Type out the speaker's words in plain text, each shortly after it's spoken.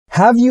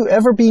Have you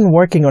ever been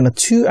working on a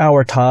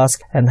 2-hour task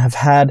and have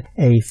had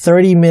a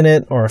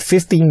 30-minute or a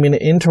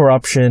 15-minute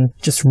interruption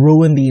just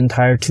ruin the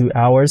entire 2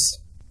 hours?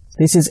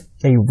 This is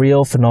a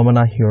real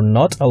phenomenon. You're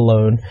not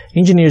alone.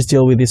 Engineers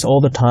deal with this all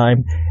the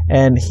time.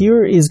 And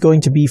here is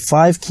going to be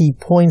 5 key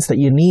points that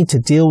you need to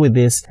deal with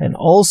this and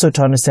also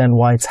to understand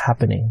why it's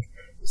happening.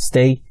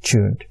 Stay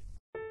tuned.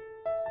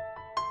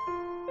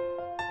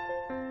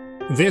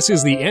 This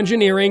is the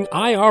Engineering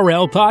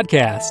IRL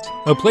Podcast,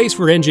 a place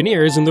for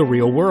engineers in the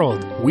real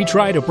world. We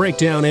try to break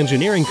down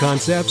engineering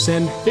concepts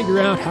and figure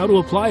out how to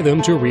apply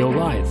them to real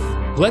life.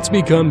 Let's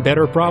become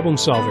better problem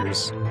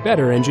solvers,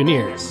 better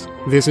engineers.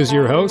 This is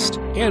your host,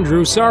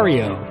 Andrew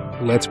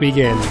Sario. Let's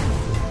begin.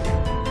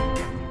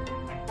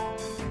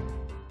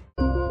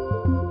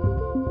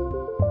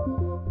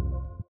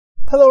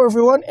 Hello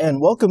everyone, and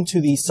welcome to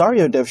the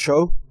Sario Dev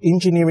Show,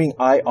 Engineering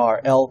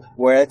IRL,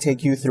 where I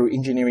take you through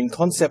engineering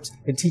concepts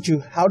and teach you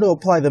how to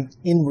apply them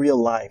in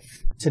real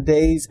life.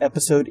 Today's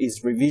episode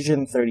is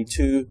Revision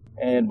 32,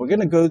 and we're going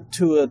to go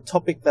to a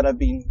topic that I've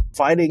been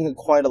fighting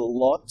quite a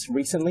lot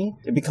recently.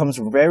 It becomes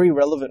very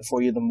relevant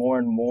for you the more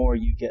and more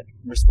you get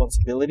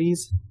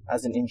responsibilities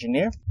as an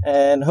engineer,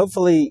 and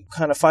hopefully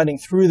kind of fighting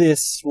through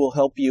this will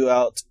help you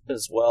out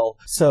as well.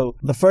 So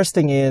the first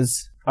thing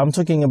is, I'm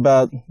talking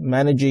about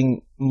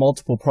managing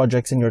multiple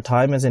projects in your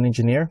time as an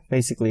engineer,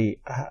 basically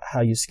how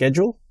you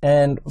schedule.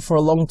 And for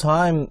a long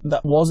time,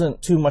 that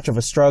wasn't too much of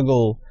a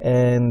struggle.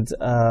 And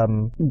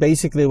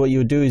basically what you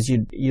would do is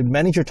you'd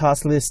manage your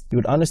task list, you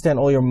would understand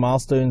all your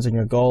milestones and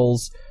your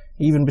goals,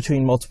 even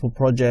between multiple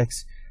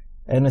projects,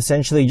 and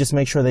essentially just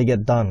make sure they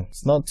get done.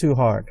 It's not too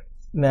hard.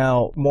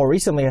 Now, more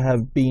recently, I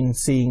have been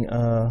seeing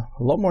a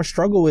lot more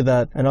struggle with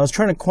that, and I was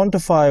trying to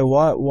quantify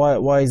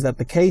why is that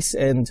the case,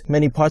 and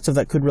many parts of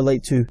that could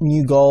relate to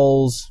new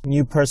goals,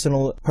 new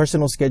personal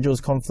schedules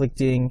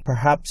conflicting,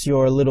 perhaps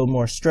you're a little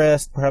more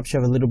stressed, perhaps you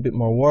have a little bit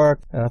more work,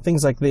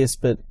 things like this.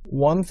 But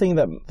one thing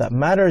that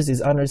matters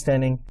is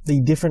understanding the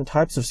different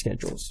types of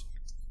schedules.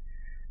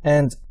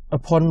 And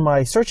upon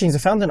my searchings, I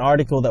found an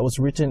article that was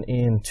written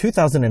in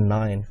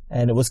 2009,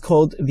 and it was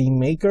called The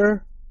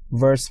Maker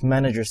versus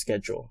Manager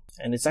Schedule.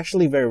 And it's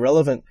actually very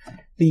relevant.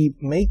 The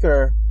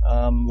maker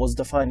was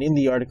defined in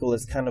the article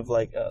as kind of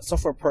like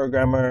software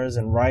programmers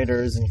and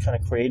writers and kind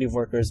of creative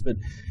workers. But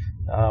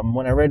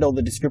when I read all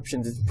the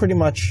descriptions, it's pretty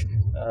much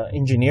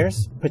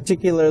engineers,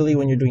 particularly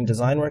when you're doing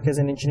design work as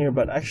an engineer.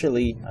 But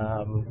actually,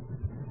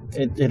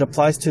 it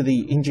applies to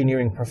the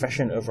engineering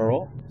profession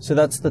overall. So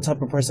that's the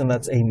type of person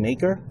that's a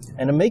maker.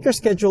 And a maker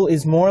schedule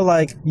is more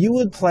like you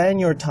would plan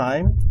your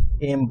time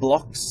in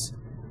blocks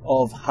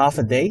of half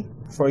a day,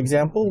 for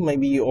example,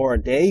 maybe, or a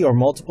day or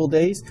multiple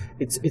days.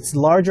 It's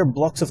larger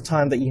blocks of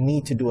time that you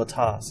need to do a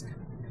task,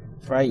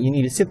 right? You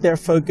need to sit there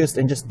focused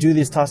and just do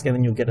this task, and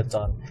then you'll get it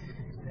done.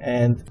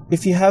 And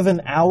if you have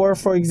an hour,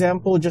 for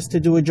example, just to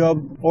do a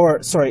job,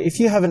 if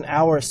you have an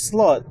hour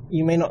slot,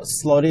 you may not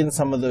slot in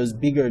some of those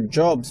bigger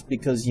jobs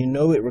because you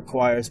know it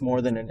requires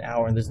more than an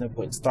hour and there's no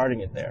point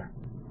starting it there.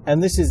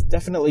 And this is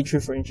definitely true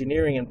for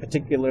engineering, and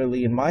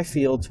particularly in my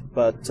field,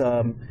 but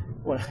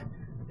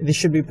this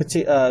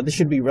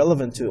should be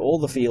relevant to all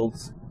the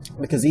fields,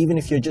 because even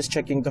if you're just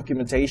checking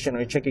documentation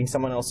or checking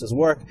someone else's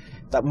work,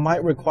 that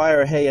might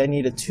require, hey, I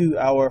need a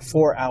 2-hour,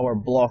 4-hour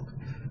block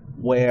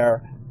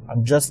where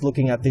I'm just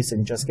looking at this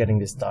and just getting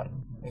this done.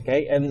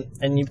 Okay,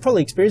 and you've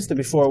probably experienced it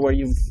before, where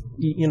you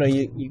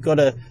got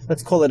a,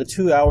 let's call it a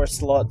 2-hour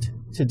slot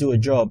to do a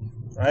job,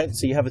 right?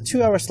 So you have a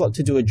 2-hour slot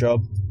to do a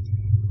job,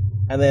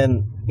 and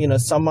then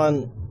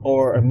someone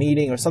or a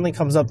meeting or something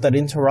comes up that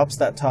interrupts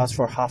that task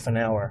for half an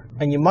hour.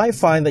 And you might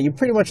find that you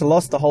pretty much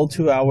lost the whole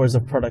 2 hours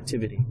of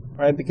productivity,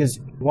 right? Because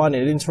one,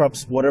 it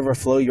interrupts whatever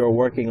flow you're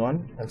working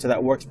on, and so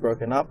that work's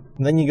broken up.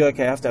 And then you go,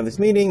 okay, I have to have this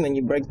meeting, then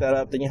you break that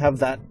up, then you have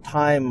that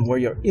time where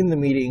you're in the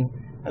meeting,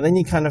 and then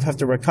you kind of have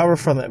to recover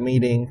from that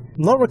meeting.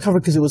 Not recover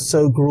because it was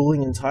so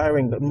grueling and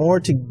tiring, but more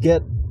to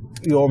get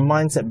your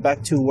mindset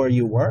back to where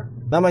you were.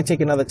 That might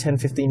take another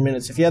 10-15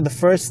 minutes. If you had the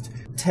first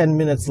 10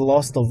 minutes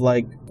lost of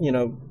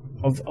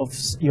of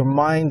your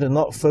mind and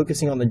not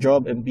focusing on the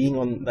job and being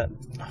on that,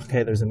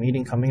 okay, there's a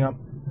meeting coming up,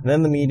 and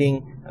then the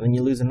meeting, and then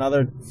you lose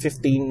another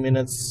 15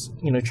 minutes,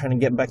 trying to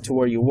get back to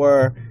where you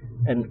were,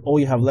 and all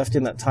you have left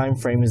in that time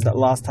frame is that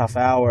last half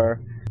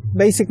hour.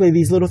 Basically,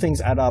 these little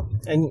things add up,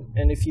 and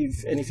if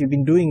you've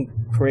been doing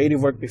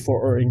creative work before,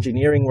 or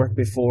engineering work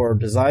before, or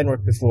design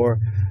work before,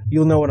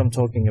 you'll know what I'm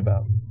talking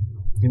about.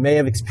 You may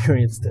have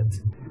experienced it.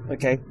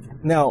 Okay,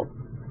 now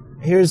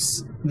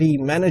here's the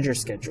manager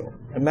schedule.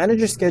 A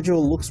manager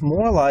schedule looks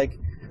more like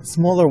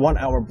smaller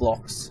 1-hour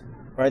blocks,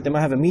 right? They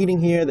might have a meeting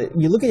here that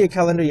you look at your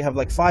calendar, you have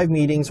like 5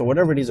 meetings or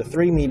whatever it is, or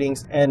 3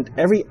 meetings, and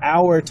every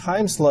hour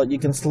time slot, you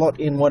can slot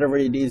in whatever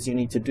it is you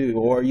need to do,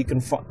 or you can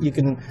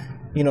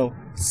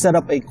set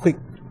up a quick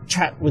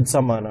chat with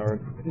someone, or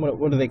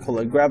what do they call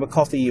it? Grab a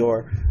coffee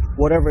or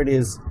whatever it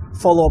is,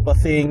 follow up a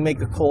thing,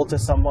 make a call to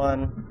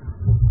someone.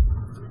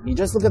 You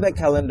just look at that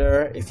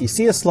calendar. If you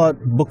see a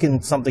slot, book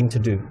in something to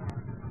do,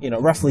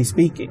 roughly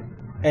speaking.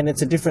 And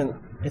it's a different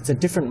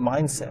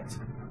mindset.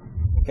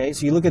 Okay,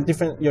 so you look at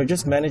you're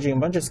just managing a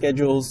bunch of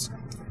schedules,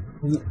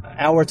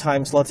 hour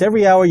time slots.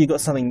 Every hour you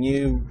got something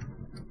new,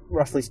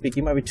 roughly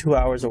speaking. It might be 2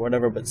 hours or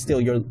whatever, but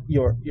still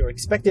you're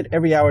expected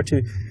every hour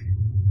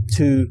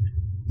to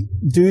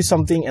do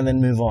something and then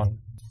move on.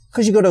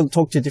 Because you got to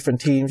talk to different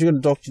teams, you got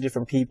to talk to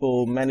different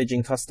people,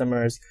 managing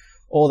customers,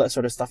 all that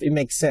sort of stuff. It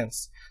makes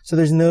sense. So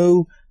there's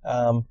no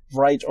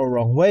right or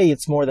wrong way.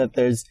 It's more that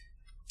there's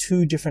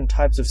two different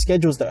types of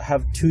schedules that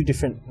have two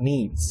different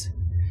needs.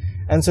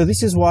 And so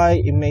this is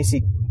why it may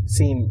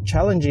seem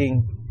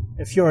challenging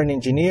if you're an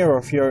engineer or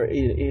if you're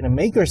in a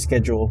maker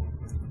schedule,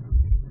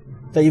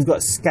 that you've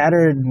got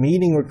scattered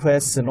meeting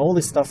requests and all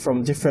this stuff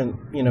from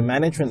different,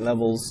 management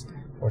levels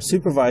or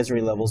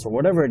supervisory levels or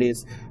whatever it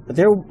is, but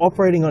they're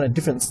operating on a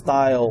different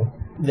style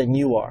than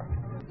you are.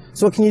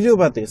 So what can you do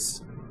about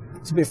this?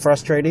 It's a bit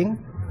frustrating.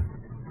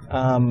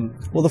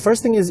 Well, the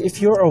first thing is,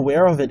 if you're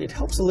aware of it, it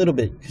helps a little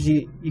bit, because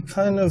you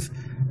kind of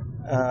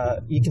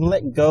you can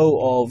let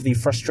go of the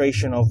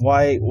frustration of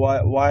why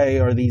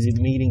are these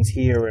meetings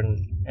here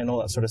and all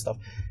that sort of stuff.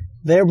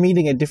 They're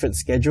meeting a different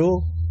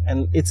schedule,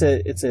 and it's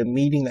a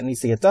meeting that needs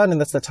to get done, and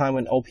that's the time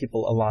when all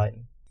people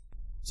align.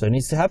 So it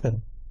needs to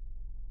happen.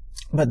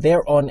 But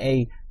they're on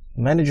a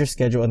manager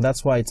schedule, and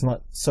that's why it's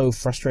not so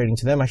frustrating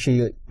to them.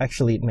 Actually,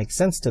 it makes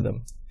sense to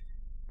them.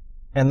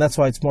 And that's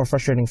why it's more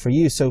frustrating for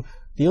you. So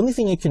the only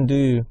thing you can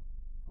do,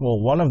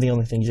 well, one of the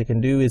only things you can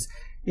do is,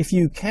 if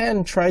you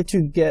can, try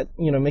to get,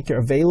 make your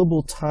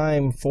available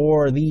time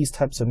for these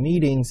types of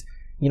meetings,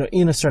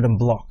 in a certain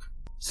block.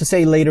 So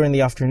say later in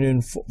the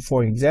afternoon,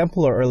 for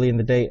example, or early in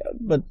the day,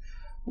 but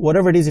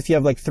whatever it is, if you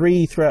have like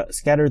 3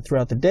 scattered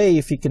throughout the day,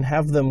 if you can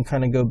have them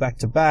kind of go back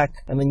to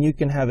back, and then you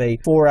can have a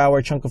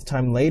 4-hour chunk of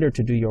time later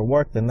to do your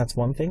work, then that's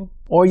one thing.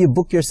 Or you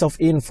book yourself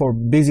in for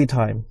busy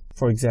time,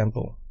 for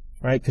example,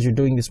 right? Because you're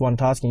doing this one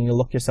task and you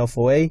lock yourself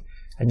away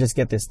and just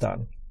get this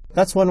done.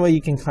 That's one way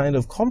you can kind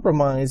of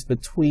compromise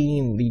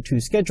between the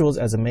two schedules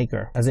as a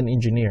maker, as an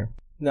engineer.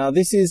 Now,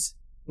 this is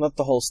not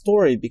the whole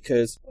story,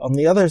 because on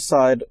the other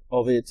side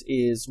of it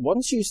is,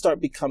 once you start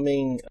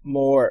becoming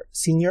more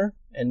senior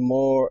and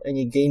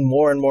you gain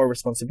more and more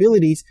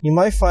responsibilities, you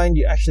might find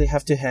you actually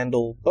have to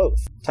handle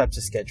both types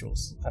of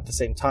schedules at the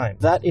same time.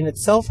 That in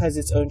itself has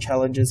its own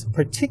challenges,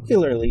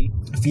 particularly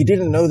if you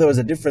didn't know there was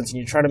a difference and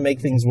you try to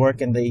make things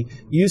work and they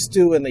used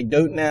to and they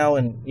don't now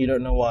and you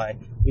don't know why,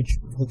 which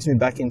hooks me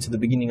back into the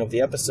beginning of the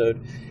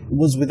episode. It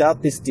was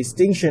without this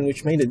distinction,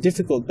 which made it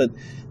difficult. But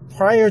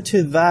prior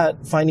to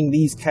that, finding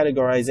these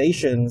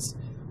categorizations,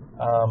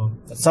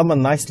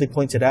 someone nicely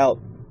pointed out,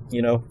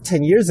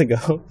 10 years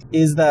ago,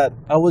 is that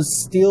I was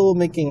still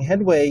making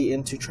headway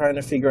into trying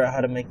to figure out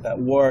how to make that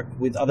work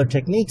with other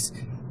techniques,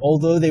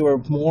 although they were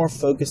more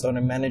focused on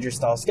a manager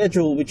style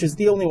schedule, which is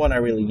the only one I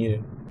really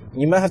knew.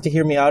 You might have to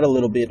hear me out a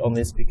little bit on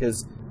this,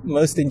 because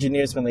most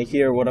engineers, when they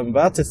hear what I'm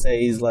about to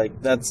say, is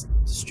like, that's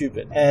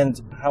stupid. And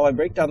how I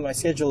break down my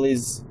schedule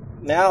is,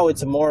 now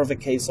it's more of a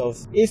case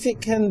of, if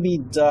it can be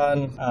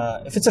done,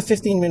 if it's a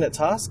 15-minute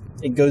task,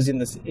 it goes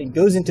into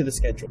the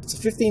schedule. If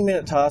it's a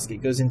 15-minute task, it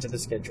goes into the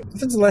schedule.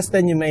 If it's less,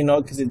 then you may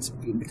not, because it's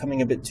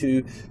becoming a bit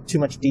too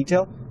much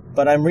detail.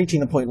 But I'm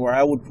reaching the point where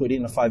I would put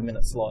in a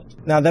 5-minute slot.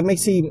 Now, that may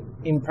seem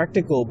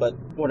impractical, but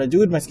what I do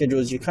with my schedule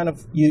is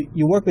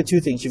you work with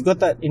two things. You've got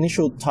that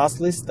initial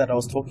task list that I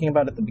was talking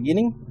about at the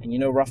beginning, and you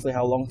know roughly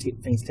how long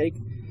things take,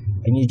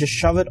 and you just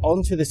shove it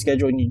onto the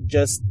schedule and you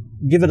just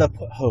give it up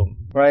at home,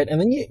 right?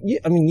 And then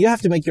you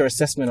have to make your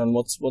assessment on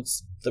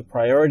what's the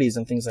priorities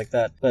and things like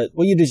that. But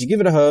what you do is you give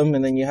it a home,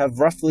 and then you have,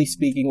 roughly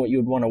speaking, what you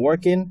would want to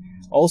work in.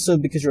 Also,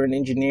 because you're an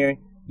engineer,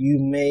 you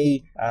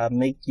may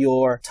make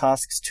your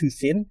tasks too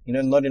thin,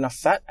 not enough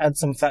fat. Add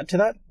some fat to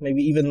that.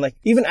 Maybe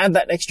even add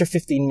that extra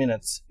 15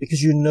 minutes,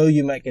 because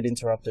you might get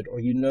interrupted, or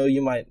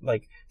you might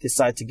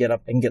decide to get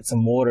up and get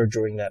some water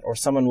during that, or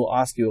someone will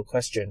ask you a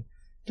question.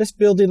 Just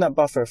build in that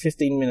buffer,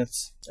 15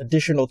 minutes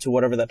additional to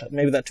whatever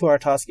maybe that 2-hour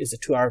task is a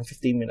 2-hour and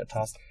 15-minute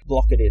task.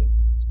 Block it in.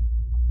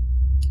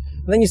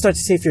 And then you start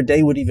to see if your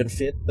day would even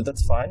fit, but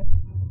that's fine.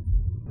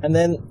 And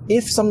then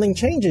if something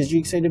changes,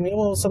 you say to me,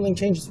 oh, something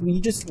changes, well,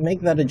 you just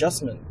make that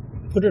adjustment.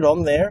 Put it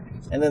on there,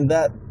 and then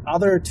that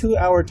other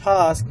 2-hour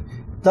task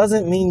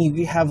doesn't mean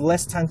you have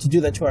less time to do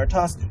that 2-hour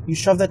task. You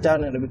shove that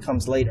down and it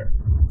becomes later.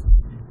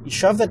 You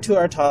shove that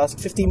 2-hour task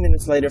 15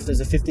 minutes later if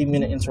there's a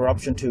 15-minute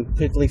interruption to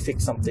quickly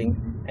fix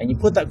something, and you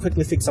put that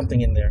quickly fix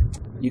something in there.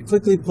 You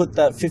quickly put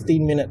that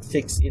 15-minute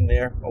fix in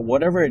there, or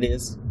whatever it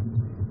is,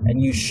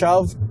 and you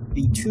shove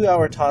the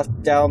 2-hour task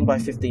down by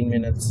 15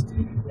 minutes.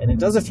 And it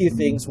does a few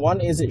things. One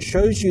is it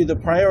shows you the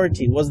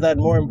priority. Was that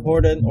more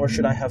important, or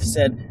should I have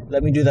said,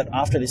 let me do that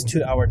after this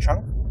 2-hour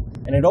chunk?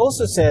 And it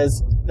also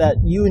says that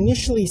you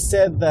initially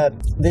said that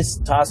this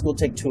task will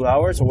take 2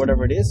 hours, or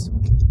whatever it is.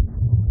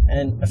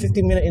 And a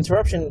 15-minute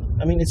interruption,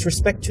 it's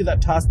respect to that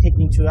task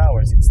taking 2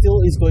 hours. It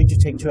still is going to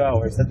take 2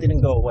 hours. That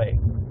didn't go away.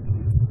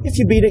 If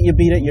you beat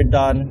it, you're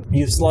done.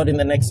 You slot in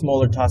the next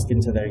smaller task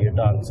into there, you're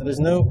done. So there's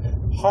no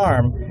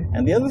harm.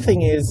 And the other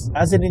thing is,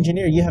 as an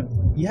engineer, you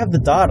have the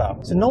data.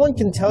 So no one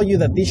can tell you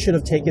that this should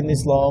have taken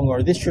this long,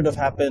 or this should have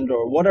happened,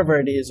 or whatever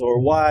it is,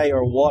 or why,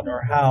 or what,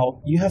 or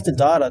how. You have the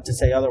data to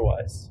say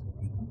otherwise.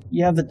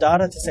 You have the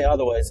data to say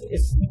otherwise.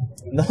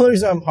 The only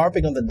reason I'm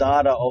harping on the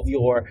data of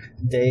your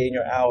day and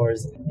your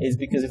hours is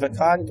because if I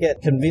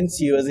can't convince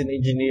you as an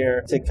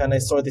engineer to kind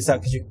of sort this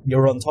out because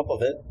you're on top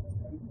of it,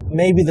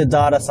 maybe the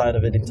data side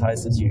of it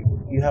entices you.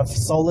 You have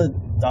solid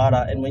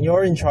data, and when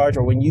you're in charge,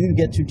 or when you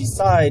get to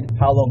decide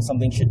how long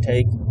something should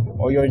take,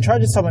 or you're in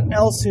charge of someone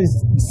else who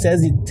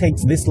says it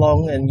takes this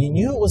long and you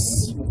knew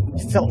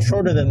it felt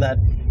shorter than that,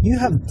 you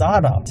have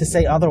data to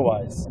say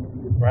otherwise,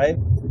 right?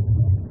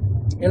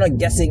 You're not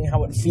guessing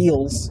how it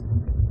feels.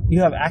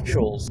 You have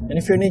actuals. And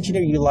if you're an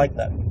engineer, you like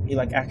that. You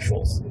like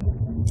actuals.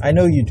 I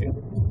know you do.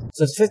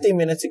 So it's 15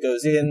 minutes, it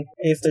goes in.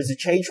 If there's a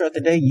change throughout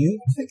the day, you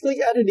quickly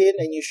add it in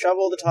and you shove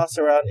all the tasks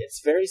around.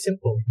 It's very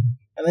simple.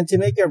 And then to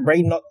make your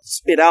brain not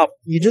spit out,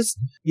 you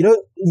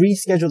don't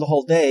reschedule the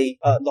whole day,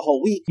 the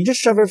whole week. You just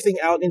shove everything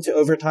out into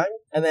overtime.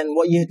 And then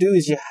what you do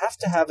is you have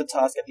to have a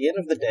task at the end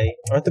of the day,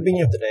 or at the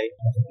beginning of the day,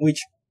 which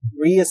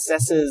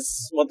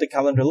reassesses what the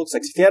calendar looks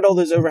like. So if you had all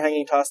those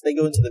overhanging tasks, they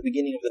go into the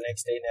beginning of the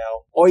next day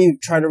now. Or you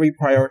try to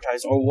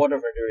reprioritize, or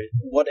whatever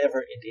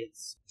it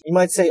is. You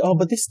might say, oh,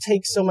 but this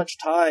takes so much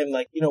time.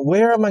 Like,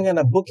 where am I going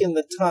to book in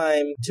the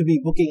time to be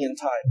booking in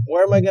time?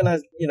 Where am I going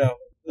to,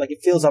 it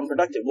feels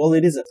unproductive. Well,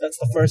 it isn't. That's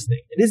the first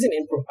thing. It isn't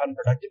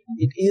unproductive.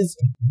 It is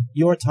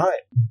your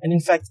time. And in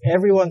fact,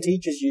 everyone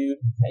teaches you,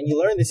 and you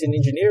learn this in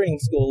engineering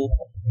school,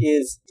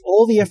 is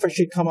all the effort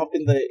should come up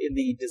in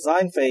the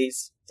design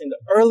phase, in the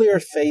earlier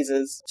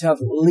phases, to have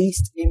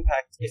least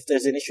impact if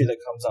there's an issue that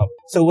comes up.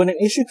 So when an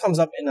issue comes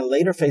up in a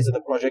later phase of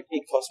the project,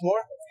 it costs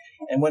more.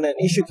 And when an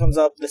issue comes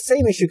up, the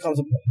same issue comes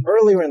up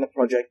earlier in the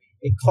project,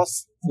 it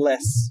costs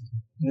less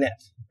net,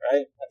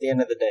 right? At the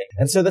end of the day.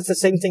 And so that's the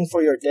same thing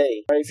for your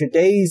day, right? If your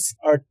days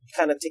are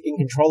kind of taking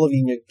control of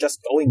you and you're just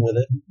going with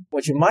it,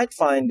 what you might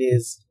find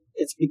is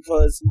it's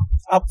because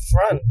up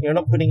front, you're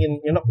not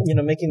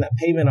making that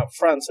payment up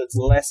front, so it's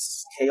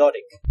less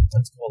chaotic,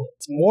 let's call it.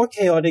 It's more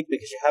chaotic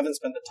because you haven't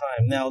spent the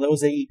time. Now, there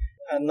was a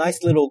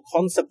nice little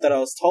concept that I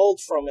was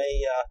told from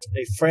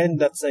a friend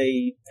that's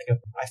a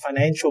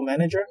financial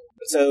manager.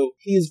 So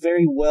he is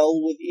very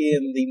well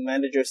within the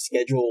manager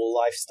schedule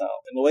lifestyle.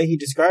 And the way he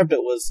described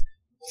it was,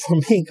 for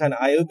me, kind of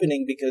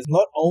eye-opening, because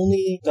not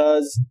only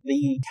does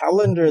the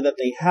calendar that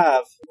they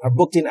have are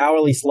booked in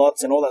hourly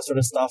slots and all that sort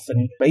of stuff,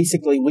 and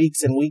basically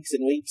weeks and weeks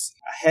and weeks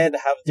ahead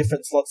have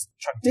different slots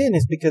chucked in,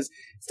 is because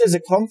if there's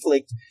a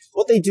conflict,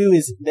 what they do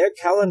is their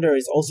calendar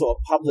is also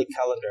a public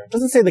calendar. It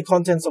doesn't say the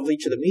contents of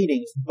each of the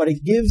meetings, but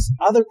it gives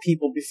other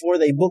people, before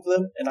they book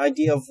them, an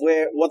idea of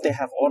what they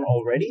have on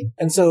already.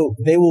 And so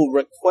they will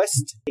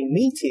request a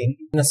meeting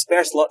in a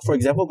spare slot, for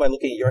example, by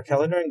looking at your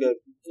calendar and go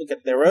look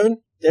at their own.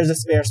 There's a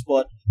spare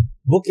spot,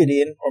 book it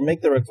in or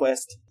make the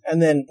request.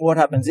 And then what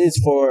happens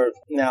is, for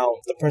now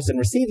the person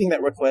receiving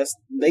that request,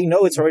 they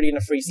know it's already in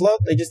a free slot.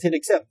 They just hit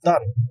accept,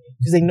 done.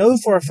 Because they know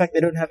for a fact they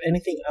don't have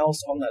anything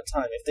else on that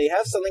time. If they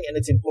have something and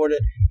it's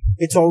important,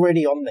 it's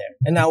already on there.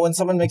 And now when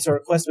someone makes a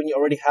request when you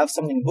already have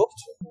something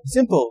booked,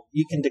 simple.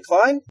 You can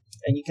decline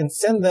and you can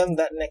send them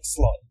that next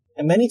slot.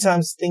 And many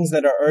times things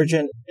that are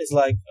urgent is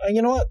like, oh,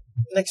 you know what?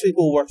 Next week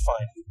will work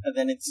fine. And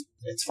then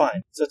it's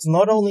fine. So it's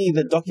not only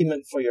the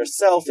document for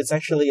yourself, it's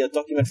actually a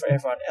document for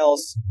everyone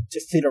else to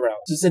fit around.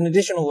 So it's an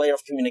additional layer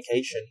of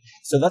communication.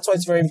 So that's why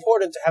it's very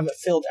important to have it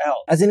filled out.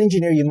 As an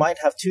engineer, you might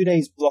have 2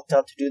 days blocked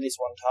out to do this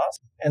one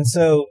task. And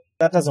so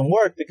that doesn't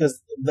work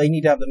because they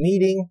need to have the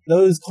meeting.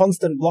 Those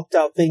constant blocked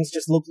out things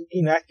just look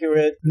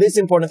inaccurate. This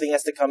important thing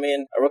has to come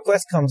in. A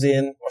request comes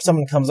in, or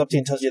someone comes up to you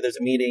and tells you there's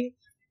a meeting,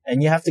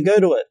 and you have to go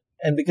to it.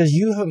 And because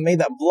you have made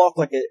that block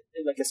like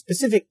a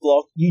specific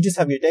block, you just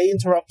have your day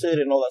interrupted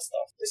and all that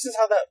stuff. This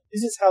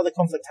is how the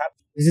conflict happens.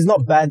 This is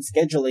not bad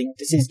scheduling.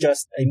 This is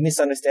just a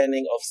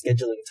misunderstanding of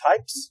scheduling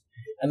types.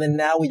 And then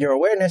now with your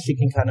awareness, you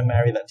can kind of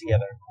marry that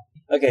together.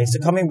 Okay, so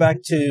coming back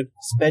to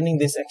spending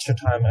this extra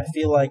time, I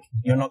feel like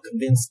you're not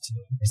convinced.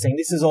 You're saying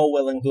this is all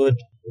well and good,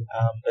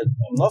 but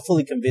I'm not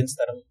fully convinced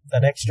that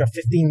that extra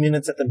 15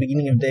 minutes at the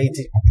beginning of the day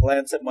to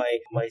glance at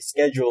my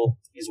schedule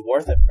is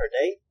worth it per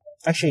day.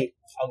 Actually,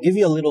 I'll give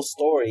you a little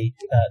story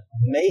that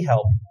may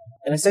help.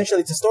 And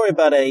essentially, it's a story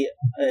about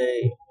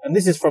and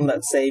this is from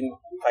that same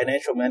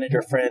financial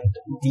manager friend,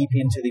 deep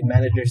into the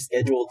manager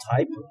schedule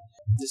type.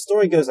 The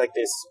story goes like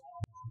this.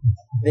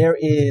 There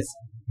is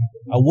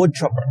a wood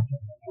chopper,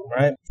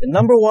 right? The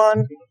number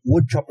one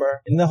wood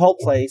chopper in the whole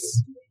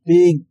place.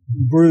 Big,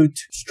 brute,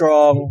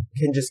 strong,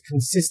 can just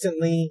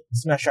consistently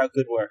smash out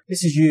good work.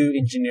 This is you,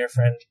 engineer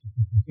friend.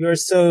 You're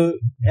so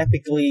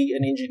epically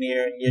an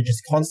engineer and you're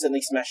just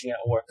constantly smashing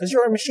out work because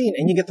you're a machine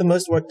and you get the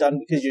most work done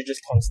because you're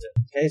just constant.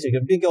 Okay, so you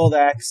got a big old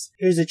axe.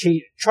 Here's a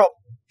cheat. Chop,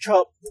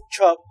 chop,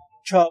 chop,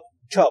 chop,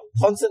 chop.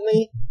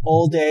 Constantly,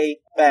 all day,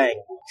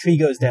 bang. Tree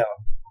goes down.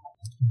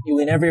 You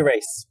win every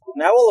race.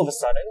 Now all of a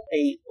sudden,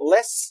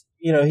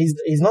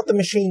 he's not the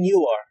machine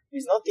you are.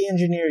 He's not the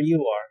engineer you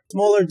are.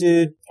 Smaller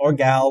dude or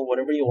gal,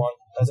 whatever you want,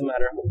 doesn't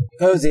matter,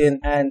 goes in,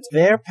 and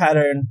their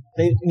pattern,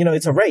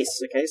 it's a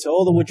race, okay? So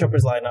all the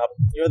woodchoppers line up.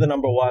 You're the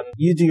number one.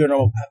 You do your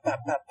normal pop,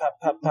 pop, pop, pop,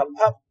 pop, pop,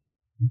 pop.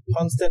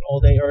 Constant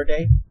all day, every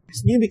day.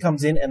 This newbie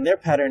comes in, and their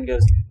pattern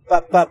goes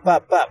pop, pop,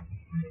 pop, pop.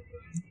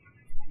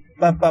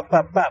 Pop, pop,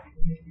 pop, pop.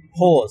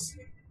 Pause.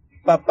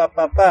 Pop, pop,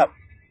 pop, pop.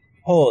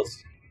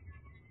 Pause.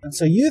 And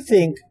so you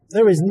think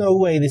there is no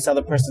way this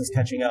other person's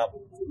catching up.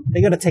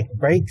 They got to take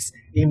breaks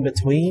in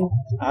between,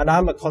 and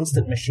I'm a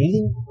constant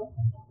machine.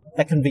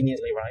 That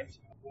conveniently rhymes.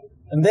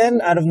 And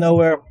then out of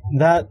nowhere,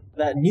 that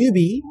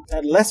newbie,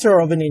 that lesser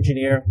of an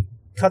engineer,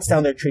 cuts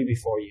down their tree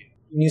before you.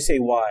 And you say,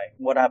 why?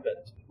 What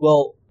happened?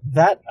 Well,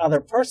 that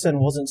other person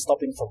wasn't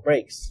stopping for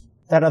breaks.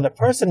 That other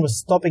person was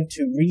stopping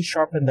to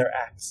resharpen their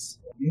axe.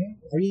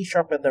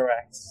 Resharpen their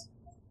axe.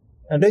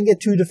 Now don't get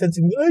too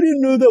defensive. I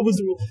didn't know that was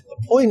the rule.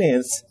 The point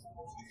is,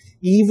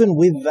 even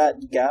with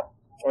that gap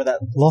or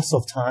that loss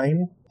of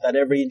time that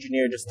every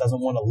engineer just doesn't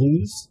want to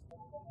lose,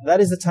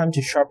 that is the time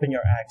to sharpen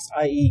your axe,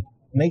 i.e.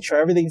 make sure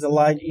everything's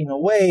aligned in a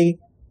way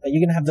that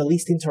you're going to have the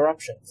least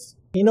interruptions,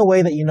 in a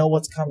way that you know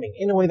what's coming,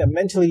 in a way that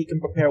mentally you can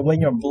prepare when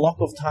your block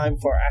of time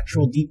for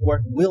actual deep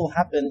work will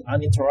happen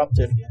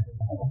uninterrupted,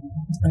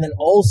 and then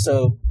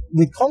also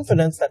with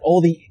confidence that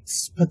all the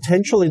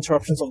potential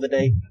interruptions of the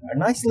day are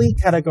nicely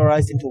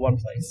categorized into one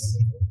place.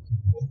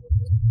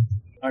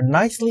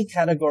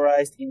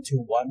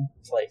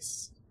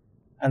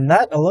 And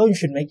that alone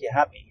should make you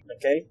happy,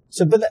 okay?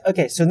 So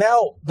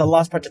now the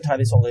last part to tie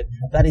this all in,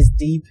 that is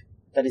deep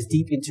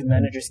into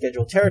manager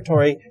schedule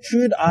territory.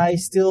 Should I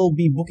still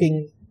be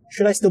breaking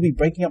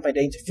up my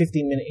day into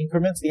 15-minute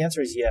increments? The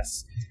answer is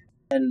yes.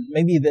 And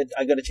maybe that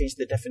I got to change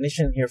the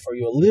definition here for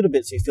you a little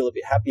bit so you feel a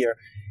bit happier.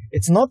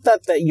 It's not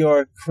that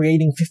you're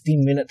creating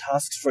 15-minute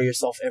tasks for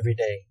yourself every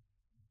day.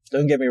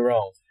 Don't get me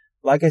wrong.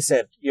 Like I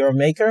said, you're a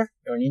maker,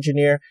 you're an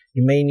engineer,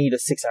 you may need a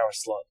 6-hour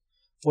slot.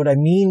 What I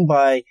mean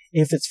by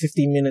if it's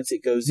 15 minutes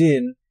it goes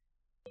in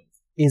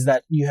is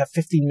that you have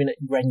 15-minute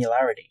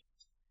granularity.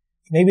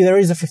 Maybe there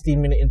is a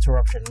 15-minute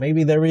interruption.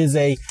 Maybe there is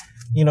a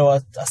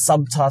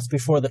subtask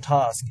before the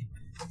task.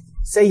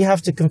 Say you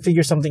have to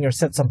configure something or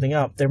set something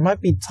up. There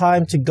might be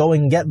time to go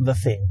and get the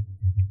thing,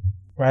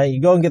 right?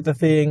 You go and get the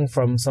thing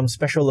from some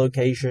special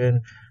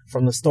location,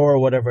 from the store or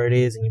whatever it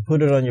is, and you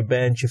put it on your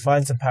bench, you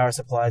find some power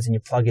supplies and you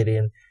plug it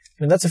in.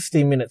 I mean, that's a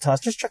 15-minute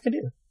task. Just chuck it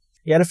in.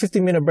 You had a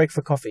 15-minute break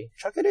for coffee.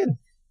 Chuck it in.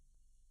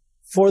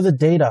 For the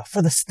data,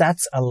 for the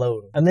stats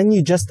alone. And then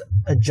you just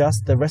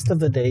adjust the rest of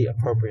the day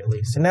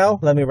appropriately. So now,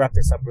 let me wrap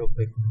this up real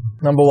quick.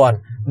 Number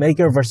one,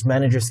 maker versus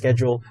manager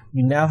schedule.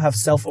 You now have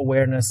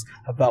self-awareness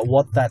about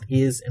what that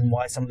is and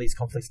why some of these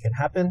conflicts can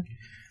happen.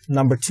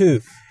 Number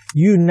two,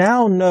 you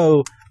now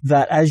know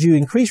that as you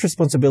increase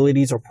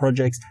responsibilities or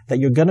projects, that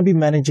you're going to be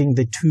managing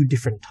the two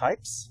different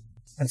types.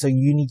 And so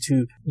you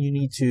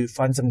need to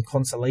find some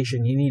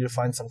consolation. You need to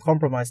find some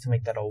compromise to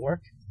make that all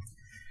work.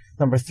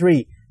 Number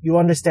three, you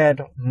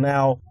understand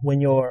now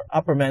when your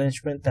upper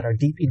management that are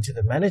deep into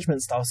the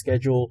management style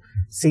schedule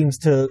seems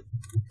to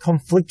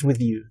conflict with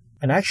you.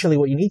 And actually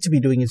what you need to be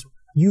doing is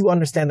you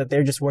understand that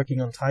they're just working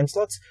on time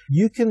slots.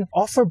 You can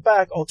offer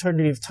back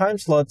alternative time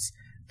slots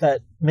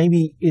that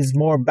maybe is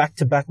more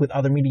back-to-back with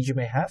other meetings you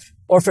may have.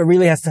 Or if it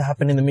really has to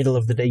happen in the middle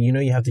of the day,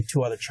 you have the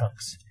two other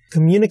chunks.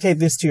 Communicate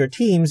this to your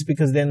teams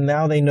because then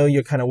now they know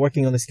you're kind of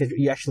working on the schedule.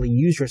 You actually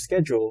use your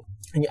schedule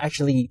and you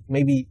actually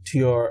maybe to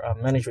your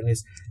management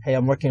is, hey,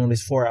 I'm working on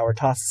these 4-hour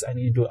tasks. I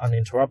need to do it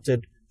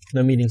uninterrupted.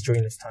 No meetings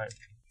during this time.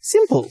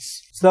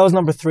 Simples. So that was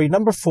number three.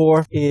 Number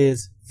four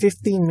is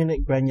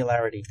 15-minute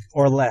granularity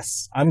or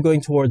less. I'm going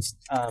towards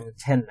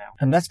 10 now.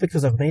 And that's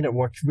because I've made it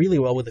work really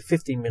well with the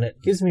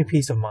 15-minute. Gives me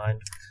peace of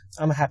mind.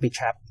 I'm a happy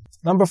chap.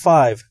 Number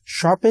five,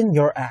 sharpen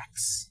your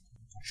axe.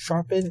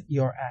 Sharpen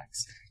your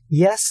axe.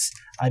 Yes,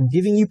 I'm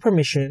giving you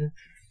permission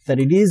that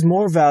it is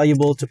more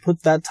valuable to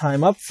put that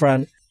time up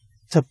front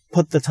to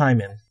put the time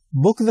in.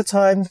 Book the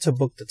time to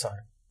book the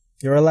time.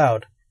 You're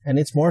allowed, and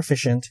it's more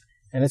efficient,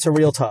 and it's a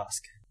real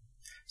task.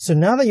 So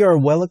now that you're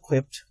well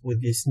equipped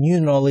with this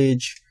new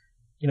knowledge,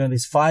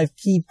 these 5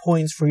 key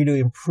points for you to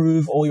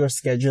improve all your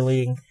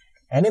scheduling,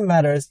 and it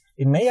matters,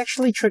 it may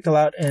actually trickle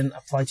out and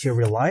apply to your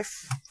real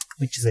life,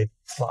 which is a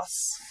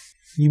plus.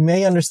 You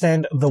may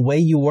understand the way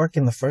you work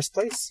in the first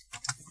place,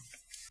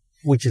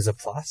 which is a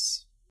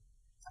plus.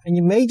 And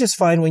you may just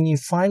find when you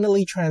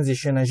finally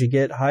transition as you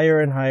get higher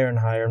and higher and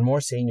higher and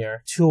more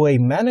senior to a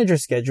manager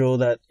schedule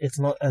that it's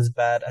not as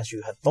bad as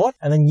you had thought.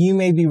 And then you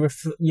may be,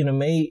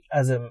 may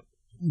as a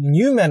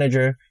new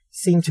manager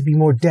seem to be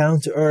more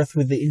down to earth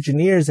with the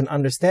engineers and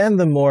understand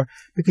them more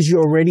because you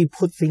already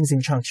put things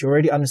in chunks. You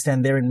already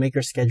understand they're in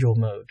maker schedule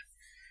mode.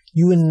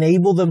 You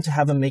enable them to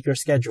have a maker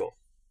schedule.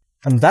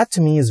 And that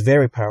to me is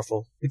very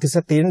powerful because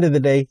at the end of the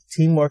day,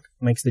 teamwork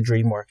makes the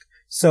dream work.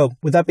 So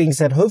with that being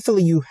said,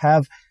 hopefully you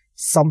have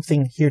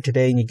something here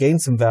today and you gain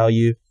some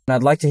value. And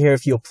I'd like to hear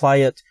if you apply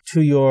it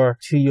to your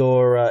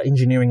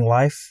engineering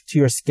life, to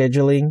your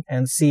scheduling,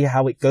 and see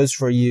how it goes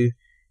for you.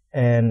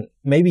 And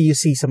maybe you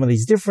see some of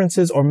these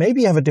differences, or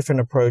maybe you have a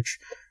different approach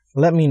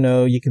let me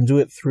know. You can do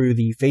it through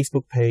the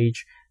Facebook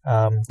page,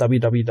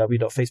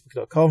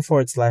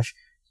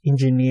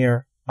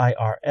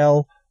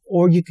 www.facebook.com/engineerirl,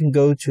 or you can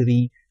go to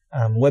the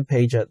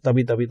webpage at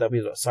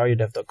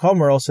www.sariodev.com.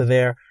 We're also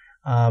there,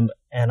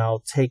 and I'll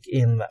take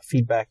in that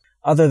feedback.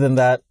 Other than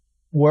that,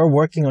 we're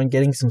working on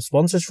getting some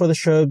sponsors for the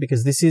show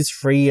because this is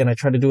free and I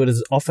try to do it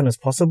as often as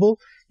possible.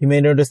 You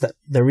may notice that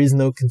there is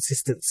no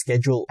consistent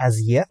schedule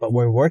as yet, but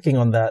we're working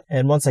on that.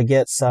 And once I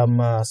get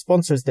some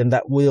sponsors, then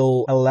that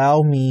will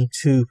allow me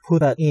to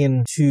put that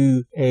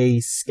into a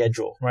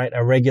schedule, right?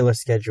 A regular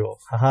schedule,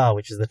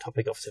 which is the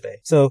topic of today.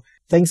 So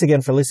thanks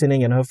again for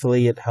listening, and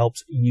hopefully it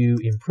helps you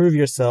improve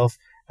yourself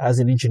as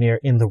an engineer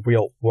in the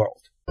real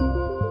world.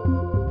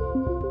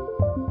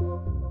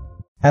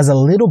 As a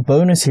little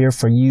bonus here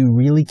for you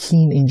really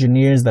keen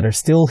engineers that are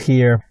still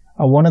here,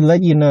 I want to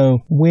let you know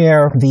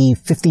where the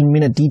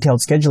 15-minute detailed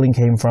scheduling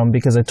came from,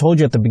 because I told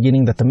you at the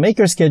beginning that the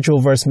maker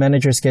schedule versus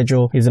manager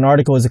schedule is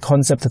a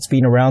concept that's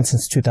been around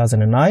since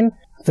 2009.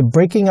 The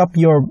breaking up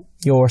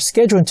your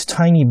schedule into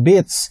tiny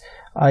bits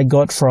I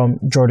got from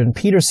Jordan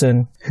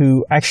Peterson,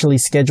 who actually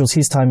schedules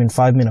his time in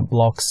 5-minute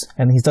blocks,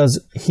 and he does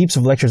heaps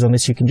of lectures on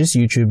this. You can just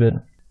YouTube it.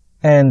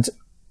 And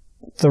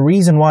the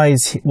reason why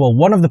is,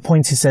 one of the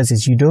points he says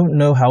is you don't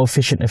know how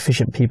efficient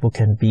people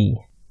can be.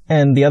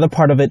 And the other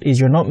part of it is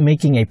you're not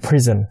making a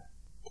prison.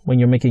 When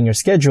you're making your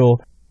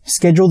schedule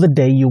the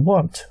day you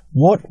want.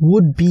 What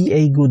would be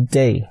a good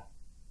day?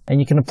 And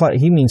you can apply,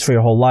 he means for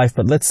your whole life,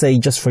 but let's say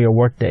just for your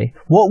work day.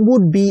 What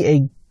would be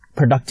a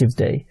productive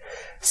day?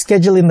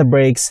 Schedule in the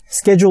breaks,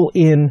 schedule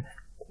in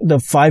the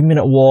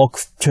 5-minute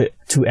walk to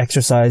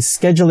exercise,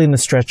 schedule in the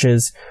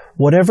stretches,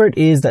 whatever it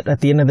is that at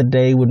the end of the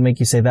day would make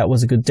you say that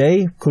was a good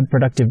day, good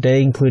productive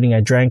day, including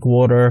I drank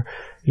water,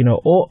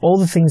 all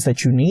the things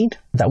that you need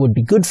that would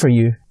be good for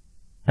you.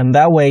 And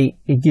that way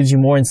it gives you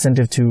more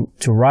incentive to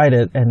write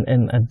it,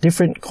 and a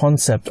different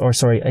mindset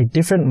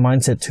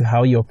to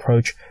how you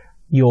approach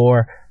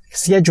your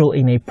schedule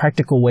in a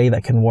practical way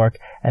that can work.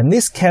 And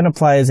this can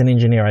apply as an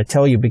engineer, I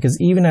tell you, because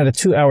even at a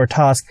 2-hour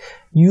task,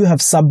 you have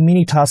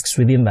sub-mini tasks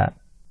within that.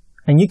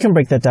 And you can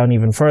break that down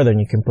even further and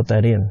you can put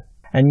that in.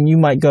 And you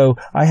might go,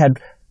 I had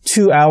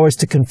 2 hours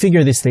to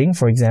configure this thing,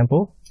 for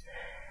example,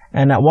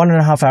 and at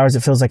 1.5 hours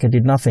it feels like I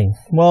did nothing.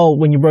 Well,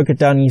 when you broke it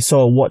down and you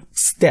saw what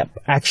step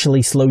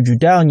actually slowed you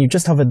down, you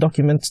just have a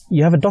document.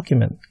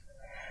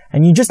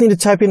 And you just need to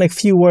type in a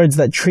few words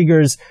that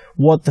triggers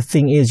what the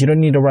thing is. You don't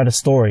need to write a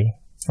story,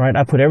 right?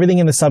 I put everything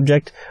in the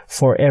subject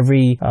for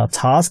every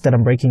task that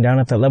I'm breaking down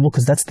at that level,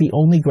 because that's the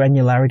only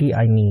granularity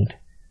I need.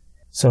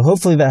 So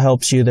hopefully that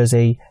helps you. There's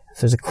a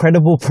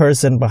credible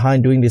person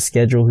behind doing this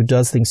schedule who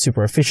does things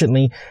super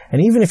efficiently.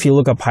 And even if you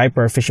look up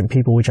hyper efficient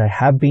people, which I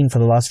have been for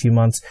the last few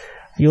months,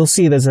 you'll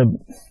see there's a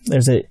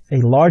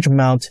large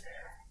amount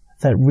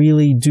that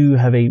really do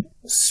have a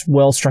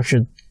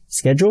well-structured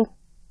schedule.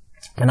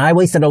 And I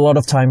wasted a lot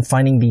of time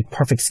finding the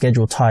perfect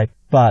schedule type,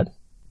 but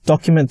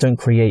document, don't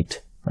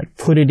create. Like,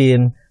 put it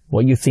in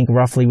what you think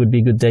roughly would be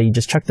a good day. You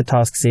just chuck the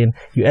tasks in.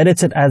 You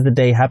edit it as the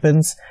day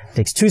happens. It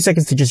takes 2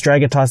 seconds to just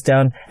drag a task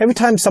down. Every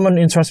time someone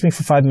interrupts me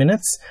for 5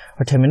 minutes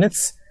or 10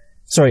 minutes,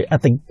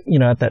 at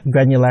that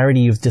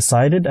granularity you've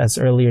decided as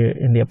earlier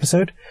in the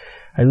episode,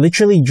 I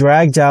literally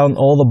drag down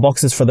all the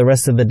boxes for the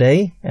rest of the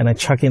day and I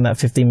chuck in that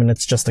 15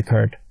 minutes just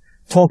occurred.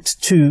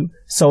 Talked to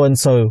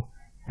so-and-so,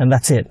 and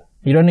that's it.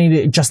 You don't need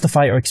to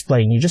justify or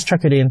explain. You just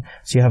chuck it in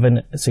so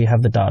you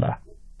have the data.